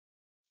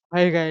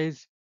Hi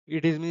guys,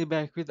 it is me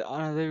back with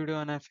another video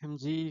on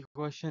FMG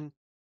question,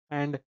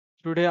 and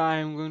today I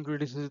am going to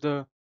discuss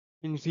the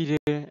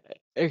inferior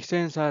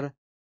extensor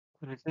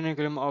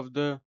retinaculum of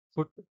the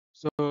foot.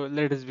 So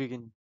let us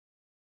begin.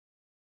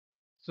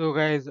 So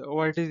guys,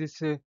 what is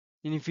this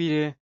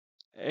inferior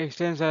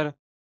extensor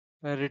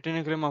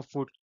retinaculum of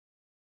foot?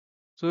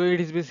 So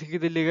it is basically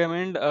the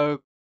ligament,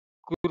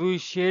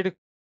 cruciate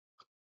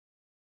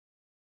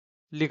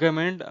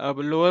ligament,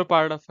 lower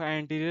part of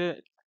anterior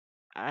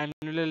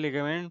annular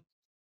ligament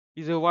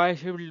is a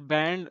Y-shaped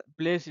band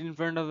placed in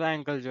front of the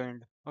ankle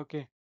joint.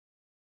 Okay.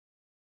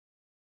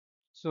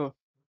 So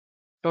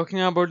talking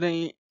about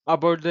the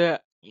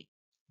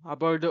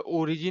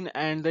origin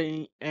and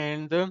the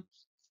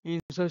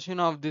insertion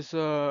of this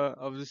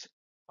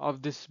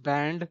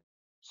band.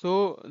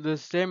 So the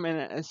stem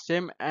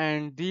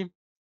and the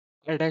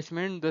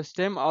attachment. The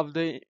stem of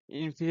the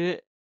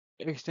inferior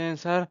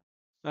extensor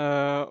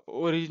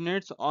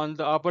originates on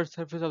the upper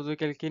surface of the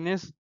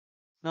calcaneus.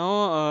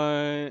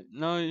 Now,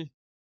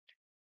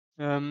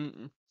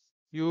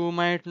 you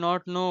might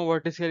not know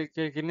what is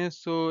calcaneus,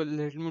 so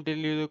let me tell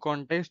you the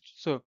context.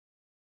 So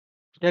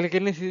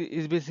calcaneus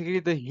is basically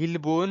the heel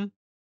bone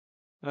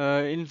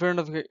in front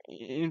of the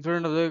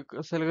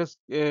sulcus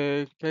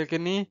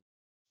calcanei.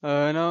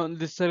 Now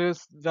this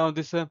sulcus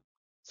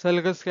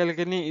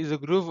calcanei is a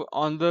groove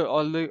on the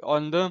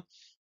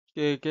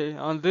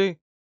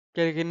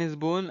calcaneus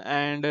bone,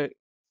 and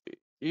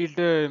it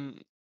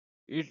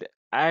it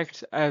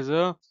acts as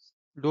a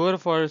door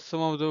for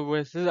some of the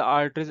vessels,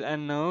 arteries,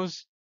 and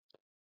nerves.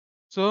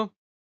 So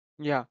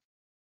yeah,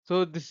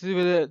 so this is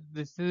where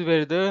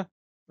the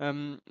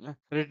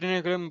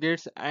retinaculum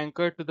gets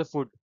anchored to the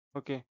foot.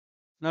 Okay.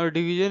 Now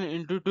division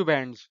into two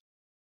bands.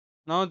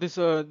 Now this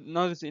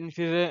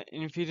inferior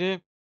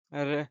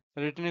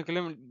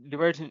retinaculum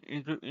divides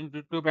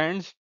into two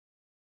bands.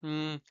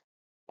 Mm,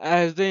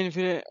 as the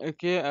inferior,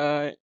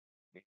 okay,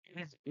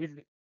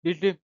 it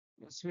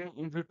swing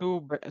into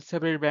two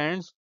separate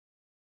bands,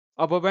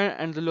 upper band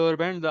and the lower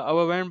band. The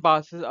upper band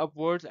passes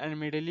upwards and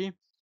medially,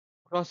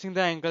 crossing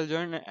the ankle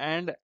joint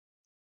and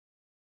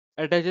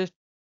attaches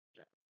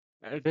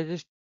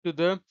attaches to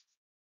the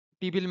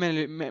tibial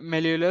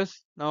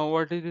malleolus. Now,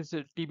 what is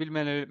this tibial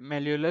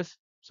malleolus?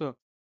 So,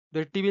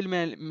 the tibial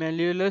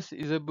malleolus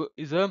is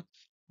a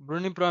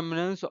bony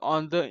prominence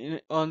on the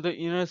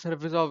inner side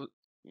of the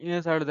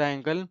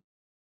ankle,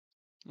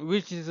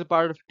 which is a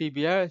part of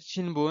tibia,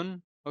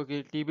 shinbone.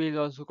 Okay, tibia is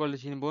also called the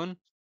shinbone.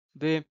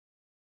 The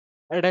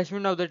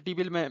attachment of the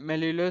tibial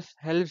malleolus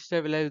helps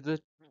stabilize the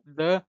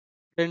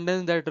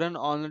tendons that run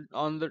on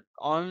the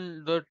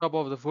top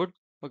of the foot.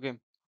 Okay,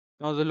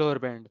 now the lower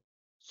band.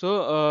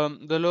 So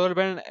the lower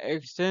band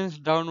extends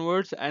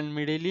downwards and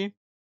medially,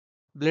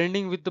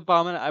 blending with the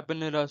palmar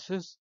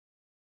aponeurosis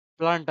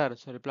plantar.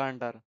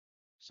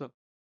 So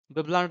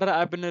the plantar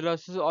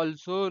aponeurosis,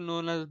 also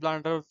known as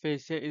plantar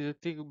fascia, is a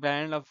thick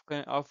band of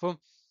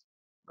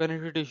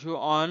connective tissue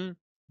on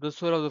the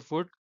sole of the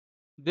foot.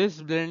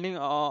 This blending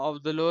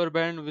of the lower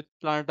band with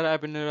plantar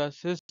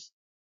aponeurosis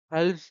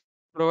helps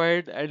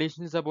provide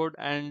additional support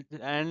and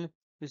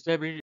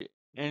stability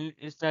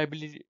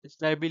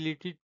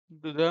stability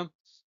to the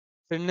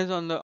tendons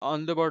on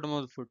the bottom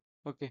of the foot.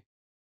 Okay.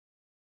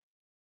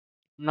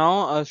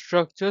 Now,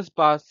 structures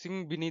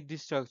passing beneath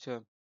this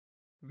structure,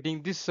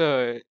 beneath this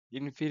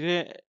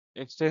inferior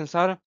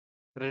extensor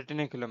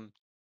retinaculum.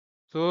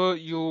 So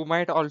you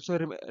might also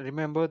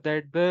remember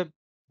that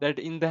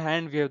in the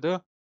hand we have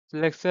the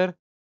flexor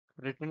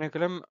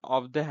retinaculum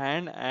of the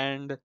hand,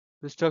 and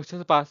the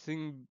structures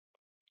passing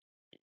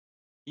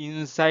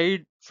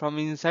inside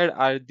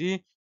are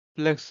the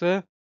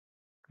flexor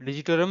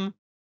digitorum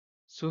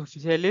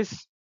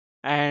superficialis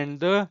and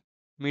the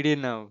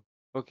median nerve.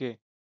 Okay,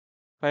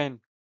 fine.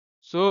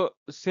 So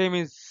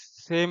same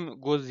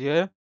goes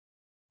here,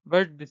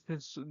 but this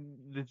is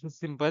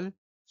simple.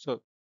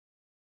 So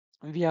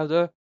we have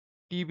the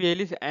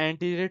tibialis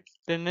anterior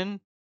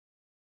tendon,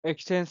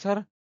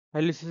 extensor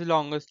hallucis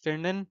longus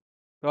tendon,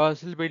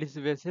 dorsal pedis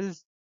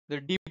vessels,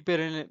 the deep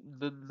peroneal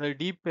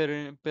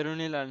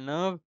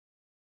nerve,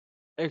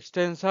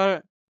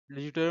 extensor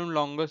digitorum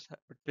longus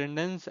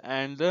tendons,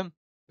 and the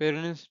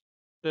peroneus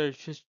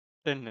tertius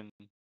tendon.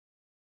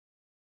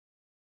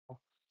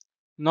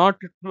 Not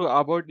true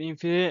about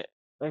inferior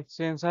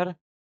extensor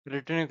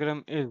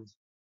retinaculum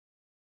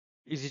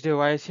is it a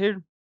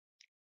Y-shaped?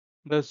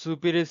 The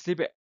superior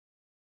slip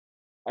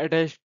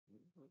attached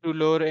to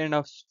lower end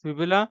of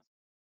fibula,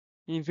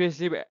 inferior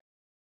slip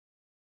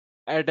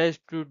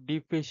attached to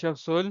deep fascia of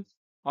sole,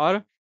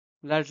 or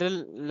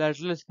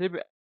lateral slip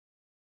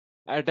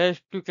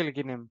attached to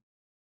calcaneum.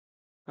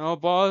 Now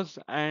pause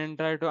and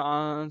try to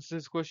answer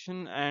this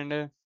question,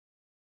 and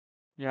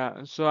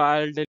yeah, so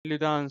I'll tell you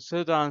the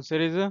answer. The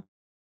answer is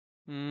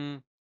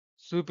mm,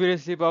 superior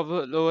slip of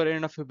the lower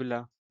end of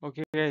fibula.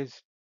 Okay,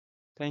 guys.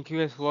 Thank you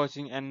guys for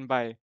watching, and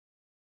bye.